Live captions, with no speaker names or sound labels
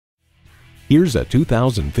Here's a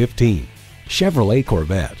 2015 Chevrolet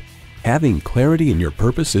Corvette. Having clarity in your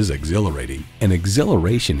purpose is exhilarating, and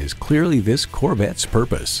exhilaration is clearly this Corvette's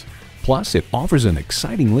purpose. Plus, it offers an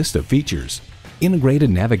exciting list of features: integrated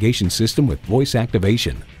navigation system with voice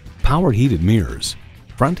activation, power heated mirrors,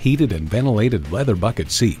 front heated and ventilated leather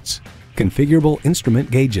bucket seats, configurable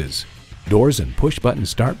instrument gauges, doors and push-button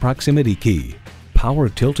start proximity key, power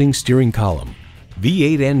tilting steering column,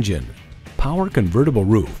 V8 engine, power convertible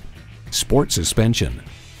roof, sport suspension,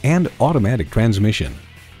 and automatic transmission.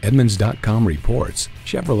 Edmunds.com reports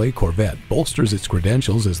Chevrolet Corvette bolsters its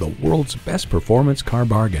credentials as the world's best performance car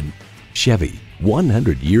bargain. Chevy,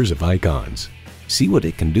 100 years of icons. See what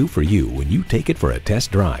it can do for you when you take it for a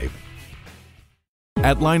test drive.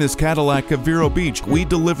 At Linus Cadillac of Vero Beach, we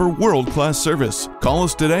deliver world-class service. Call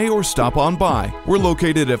us today or stop on by. We're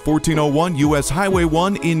located at 1401 US Highway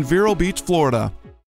 1 in Vero Beach, Florida.